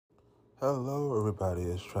Hello, everybody.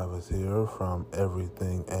 It's Travis here from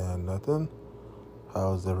Everything and Nothing.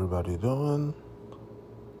 How's everybody doing?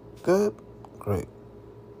 Good? Great.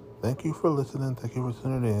 Thank you for listening. Thank you for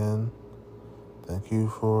tuning in. Thank you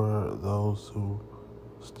for those who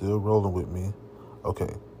still rolling with me.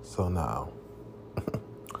 Okay, so now,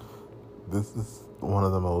 this is one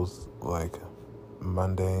of the most,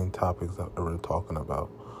 mundane topics I've ever talking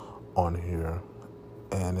about on here.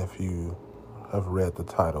 And if you have read the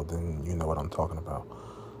title, then you know what I'm talking about.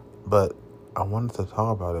 But I wanted to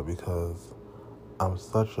talk about it because I'm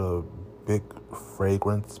such a big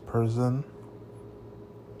fragrance person.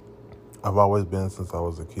 I've always been since I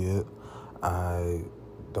was a kid. I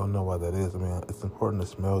don't know why that is. I mean, it's important to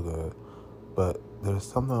smell good, but there's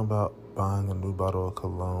something about buying a new bottle of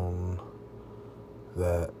cologne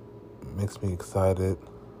that makes me excited.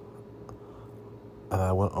 And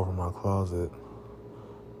I went over my closet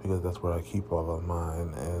because that's where I keep all of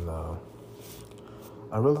mine. And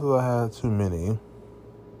I realized I had too many.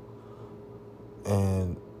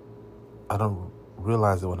 And I don't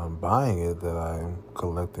realize it when I'm buying it that I'm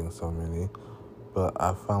collecting so many. But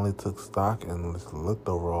I finally took stock and just looked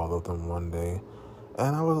over all of them one day.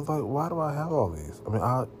 And I was like, why do I have all these? I mean,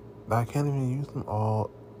 I can't even use them all.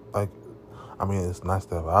 It's nice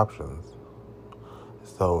to have options.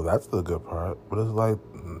 So that's the good part. But it's like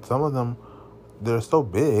some of them, they're so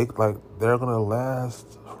big, like they're going to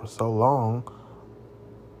last for so long.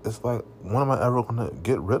 It's like, when am I ever going to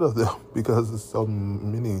get rid of them? Because it's so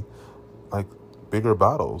many, bigger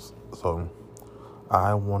bottles. So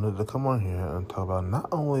I wanted to come on here and talk about not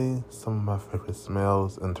only some of my favorite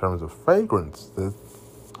smells in terms of fragrances,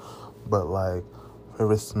 but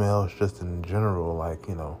favorite smells just in general,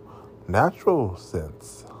 natural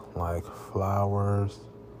scents, like flowers,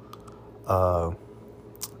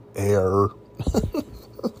 air.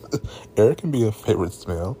 Air can be a favorite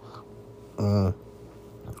smell.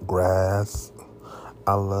 Grass.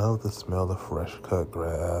 I love the smell of fresh cut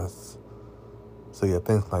grass. So yeah,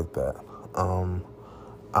 things like that.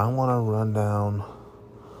 I want to run down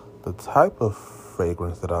the type of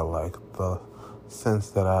fragrance that I like, the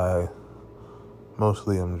scents that I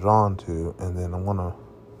mostly am drawn to, and then I want to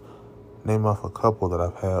name off a couple that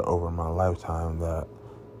I've had over my lifetime that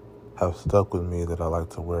have stuck with me that I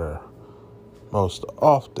like to wear most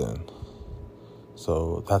often.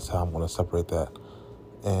 So that's how I'm going to separate that.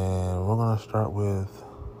 And we're going to start with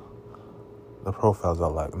the profiles I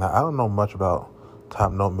like. Now, I don't know much about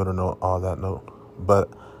top note, middle note, all that note, but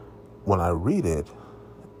when I read it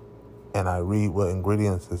and I read what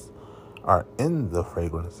ingredients are in the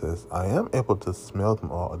fragrances, I am able to smell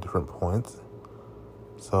them all at different points.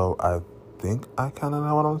 So I think I kind of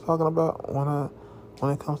know what I'm talking about when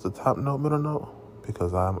it comes to top note, middle note,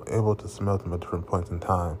 because I'm able to smell them at different points in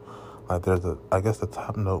time. I guess the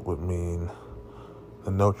top note would mean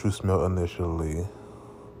the note you smell initially.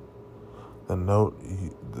 The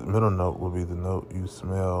middle note would be the note you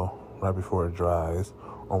smell right before it dries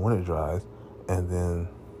or when it dries. And then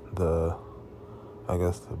the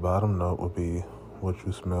bottom note would be what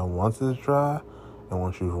you smell once it's dry and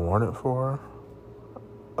once you've worn it for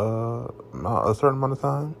a certain amount of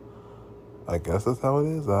time. I guess that's how it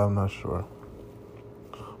is. I'm not sure.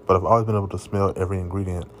 But I've always been able to smell every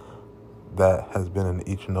ingredient that has been in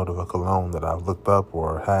each note of a cologne that I've looked up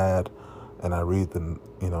or had, and I read the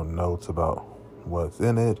notes about what's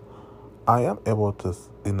in it. I am able to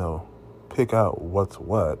pick out what's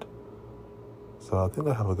what. So I think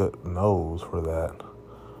I have a good nose for that,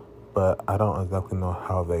 but I don't exactly know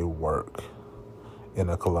how they work in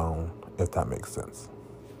a cologne, if that makes sense.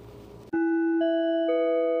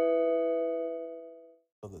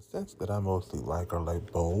 So the scents that I mostly like are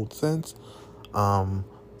bold scents.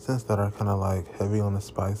 Scents that are kind of heavy on the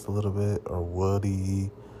spice a little bit, or woody,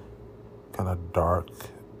 kind of dark,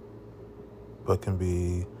 but can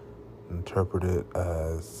be interpreted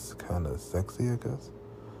as kind of sexy, I guess.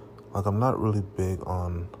 I'm not really big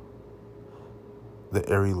on the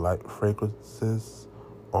airy light fragrances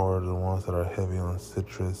or the ones that are heavy on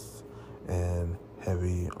citrus and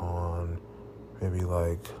heavy on maybe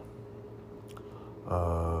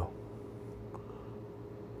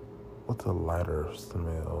what's a lighter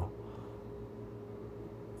smell?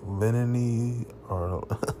 Linen-y or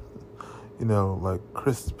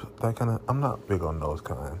crisp, that kind of. I'm not big on those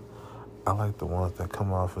kind. I like the ones that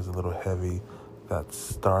come off as a little heavy, that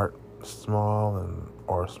start small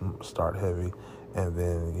or start heavy, and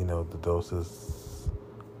then the doses,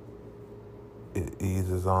 it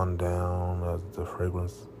eases on down as the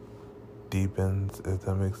fragrance deepens, if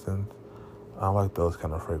that makes sense. I like those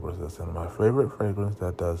kind of fragrances, and my favorite fragrance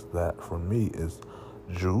that does that for me is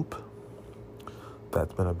Joop.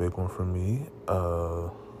 That's been a big one for me.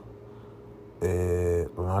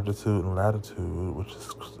 Longitude and Latitude, which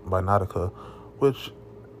is by Nautica, which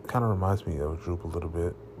kind of reminds me of Droop a little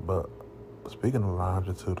bit. But speaking of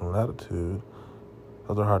Longitude and Latitude,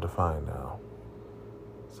 those are hard to find now.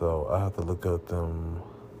 So I have to look at them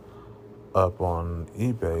up on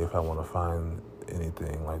eBay if I want to find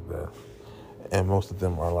anything like that. And most of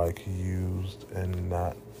them are like used and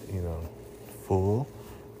not, full,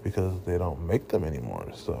 because they don't make them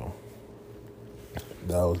anymore. So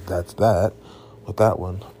that's that with that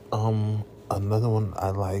one. Another one I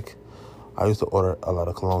like. I used to order a lot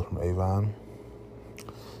of colognes from Avon,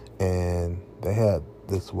 and they had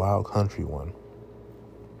this Wild Country one,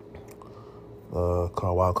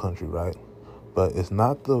 called Wild Country, right? But it's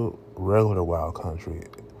not the regular Wild Country,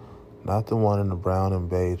 not the one in the brown and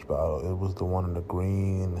beige bottle. It was the one in the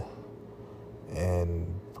green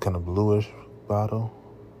and kind of bluish bottle.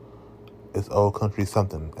 It's Old Country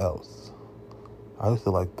something else. I used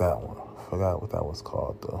to like that one. I forgot what that was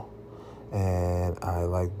called, though. And I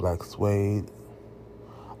like Black Suede.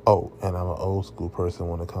 Oh, and I'm an old school person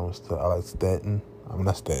when it comes to, I like Stetson. I'm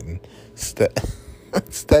not Stetson.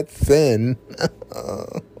 Stetson.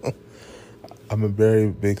 I'm a very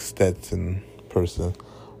big Stetson person,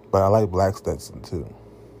 but I like Black Stetson too.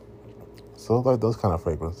 So like those kind of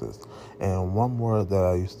fragrances. And one more that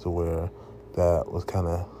I used to wear that was kind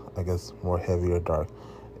of, I guess, more heavy or dark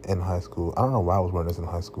in high school. I don't know why I was wearing this in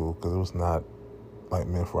high school, because it was not like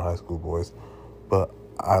meant for high school boys. But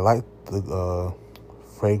I liked the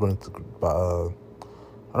fragrance by, I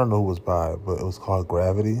don't know who it was by, but it was called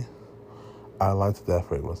Gravity. I liked that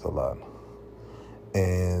fragrance a lot.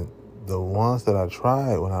 And the ones that I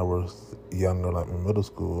tried when I was younger, like in middle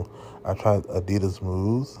school, I tried Adidas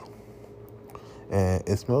Smooth. And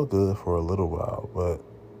it smelled good for a little while, but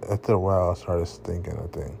after a while I started stinking, I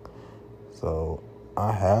think. So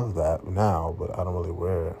I have that now, but I don't really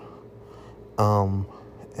wear it.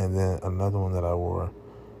 And then another one that I wore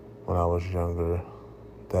when I was younger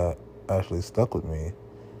that actually stuck with me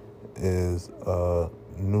is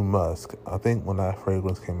New Musk. I think when that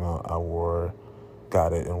fragrance came out, I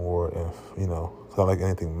got it and wore it, and because I like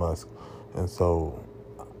anything musk. And so,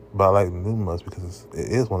 but I like New Musk because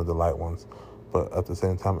it is one of the light ones, but at the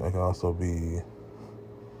same time, it can also be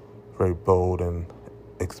very bold and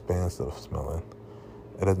expansive smelling.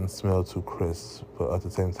 It doesn't smell too crisp, but at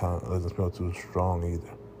the same time, it doesn't smell too strong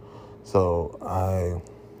either.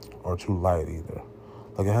 Or too light either.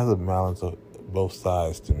 Like, it has a balance of both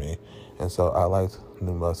sides to me. And so I liked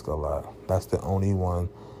New Musk a lot. That's the only one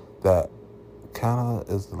that kind of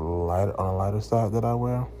is lighter, on a lighter side, that I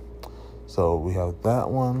wear. So we have that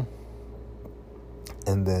one.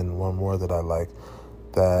 And then one more that I like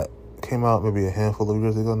that came out maybe a handful of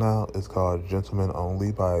years ago now. It's called Gentlemen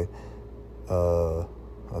Only by,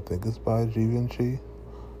 I think it's by Givenchy.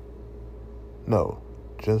 No,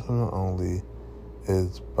 Gentlemen Only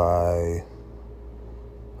is by,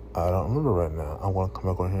 I don't remember right now. I'm going to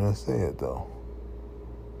come back on here and say it, though.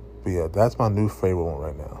 But yeah, that's my new favorite one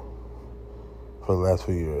right now. For the last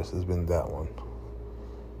few years, it's been that one.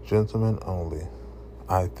 Gentlemen Only.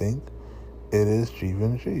 I think it is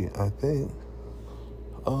Givenchy. I think.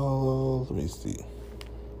 Oh, let me see.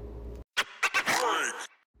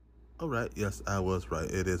 All right, yes, I was right.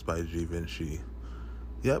 It is by Givenchy.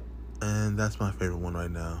 Yep, and that's my favorite one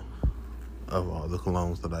right now. Of all the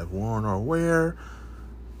colognes that I've worn or wear,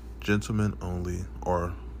 Gentlemen Only,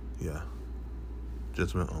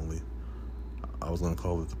 Gentlemen Only. I was going to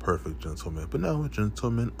call it the Perfect Gentleman, but no,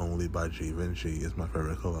 Gentlemen Only by Givenchy is my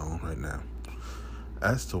favorite cologne right now.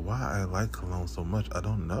 As to why I like cologne so much, I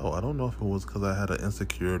don't know. I don't know if it was because I had an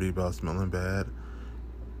insecurity about smelling bad,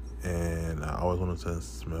 and I always wanted to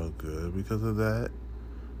smell good because of that.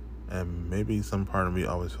 And maybe some part of me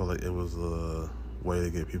always felt like it was a way to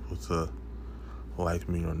get people to like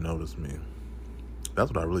me or notice me.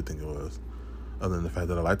 That's what I really think it was. Other than the fact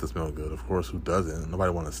that I like to smell good. Of course, who doesn't?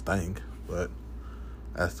 Nobody want to stink. But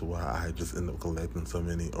as to why I just ended up collecting so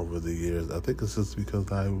many over the years, I think it's just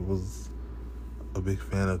because I was a big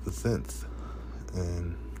fan of the scents.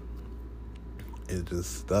 And it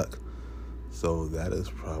just stuck. So that is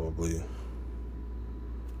probably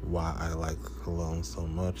why I like cologne so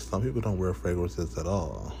much. Some people don't wear fragrances at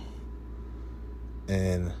all.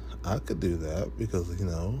 And I could do that because,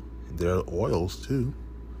 there are oils too.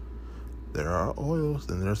 There are oils,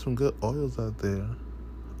 and there's some good oils out there.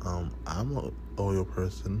 I'm an oil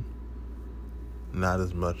person. Not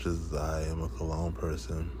as much as I am a cologne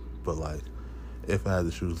person. But, if I had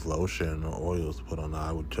to choose lotion or oils to put on,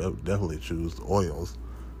 I would definitely choose oils.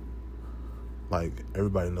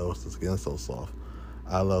 Everybody knows the skin's so soft.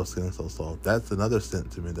 I love Skin So Soft. That's another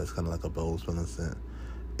scent to me that's kind of like a bold smelling scent.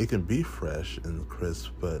 It can be fresh and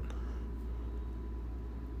crisp, but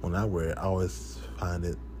when I wear it, I always find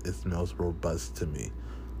it smells robust to me,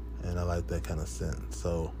 and I like that kind of scent.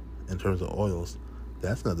 So in terms of oils,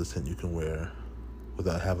 that's another scent you can wear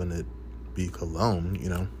without having it be cologne, you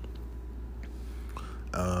know.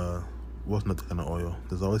 What's another kind of oil?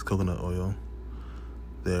 There's always coconut oil.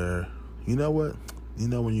 You know what? You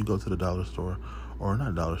know when you go to the dollar store, or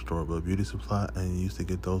not dollar store, but beauty supply, and you used to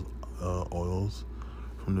get those oils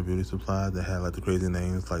from the beauty supply that had like the crazy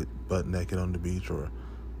names like Butt Naked on the Beach, or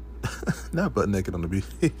not Butt Naked on the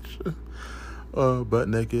Beach, or Butt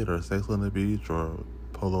Naked, or Sex on the Beach, or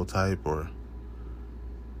Polo Type, or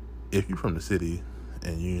if you're from the city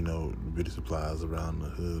and you know beauty supplies around the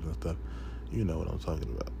hood and stuff, you know what I'm talking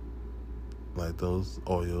about. Like those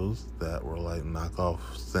oils that were like knockoff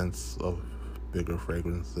scents of bigger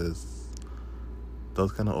fragrances,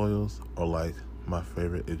 those kind of oils, or like my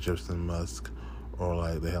favorite Egyptian musk, or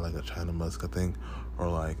like they had like a China musk, I think, or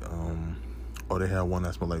like or they had one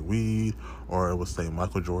that smelled like weed, or it would say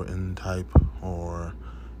Michael Jordan type, or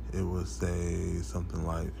it would say something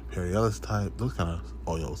like Perry Ellis type, those kind of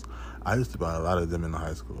oils. I used to buy a lot of them in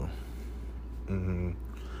high school. And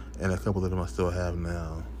a couple of them I still have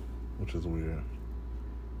now, which is weird.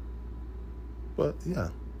 But yeah,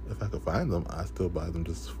 if I could find them, I still buy them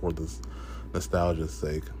just for this nostalgia's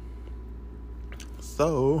sake.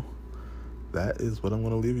 So that is what I'm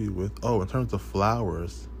going to leave you with. Oh, in terms of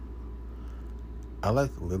flowers, I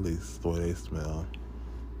like lilies, the way they smell.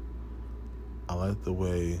 I like the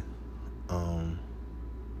way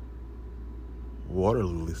water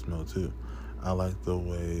lilies smell too. I like the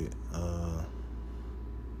way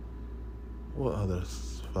what other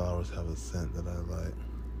flowers have a scent that I like?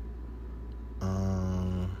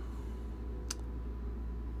 I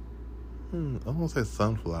don't want to say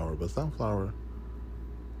sunflower, but sunflower,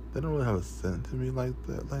 they don't really have a scent to me like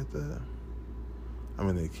that. I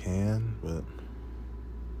mean, they can, but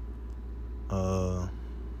I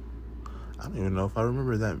don't even know if I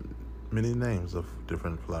remember that many names of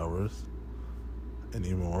different flowers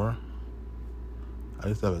anymore. I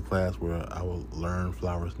used to have a class where I would learn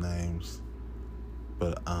flowers' names,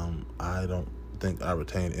 but I don't think I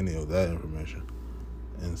retained any of that information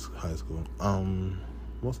in high school.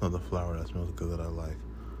 What's another flower that smells good that I like?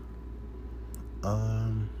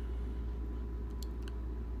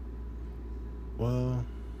 Well,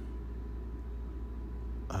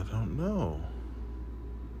 I don't know.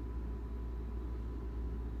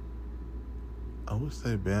 I would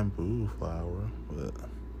say bamboo flower, but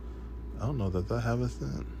I don't know. Does that have a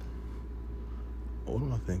scent? What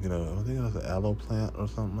am I thinking of? Am I thinking of an aloe plant or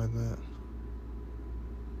something like that?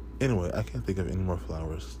 Anyway, I can't think of any more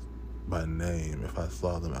flowers by name. If I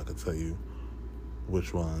saw them, I could tell you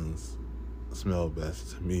which ones smell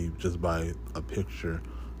best to me just by a picture.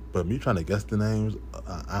 But me trying to guess the names,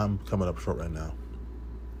 I'm coming up short right now.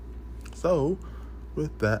 So,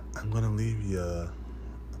 with that, I'm gonna leave you.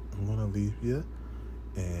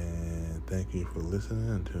 And thank you for listening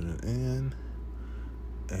and tuning in.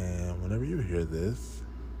 And whenever you hear this,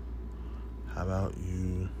 how about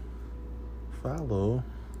you follow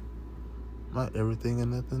my Everything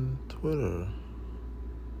and Nothing Twitter?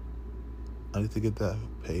 I need to get that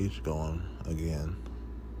page going again.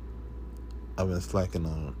 I've been slacking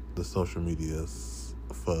on the social medias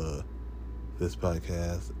for this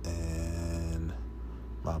podcast and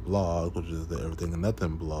my blog, which is the Everything and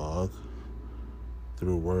Nothing blog,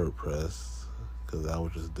 through WordPress, because I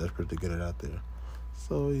was just desperate to get it out there.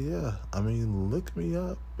 So yeah, I mean, look me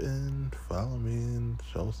up and follow me and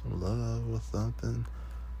show some love or something.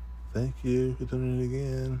 Thank you for tuning in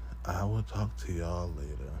again. I will talk to y'all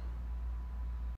later.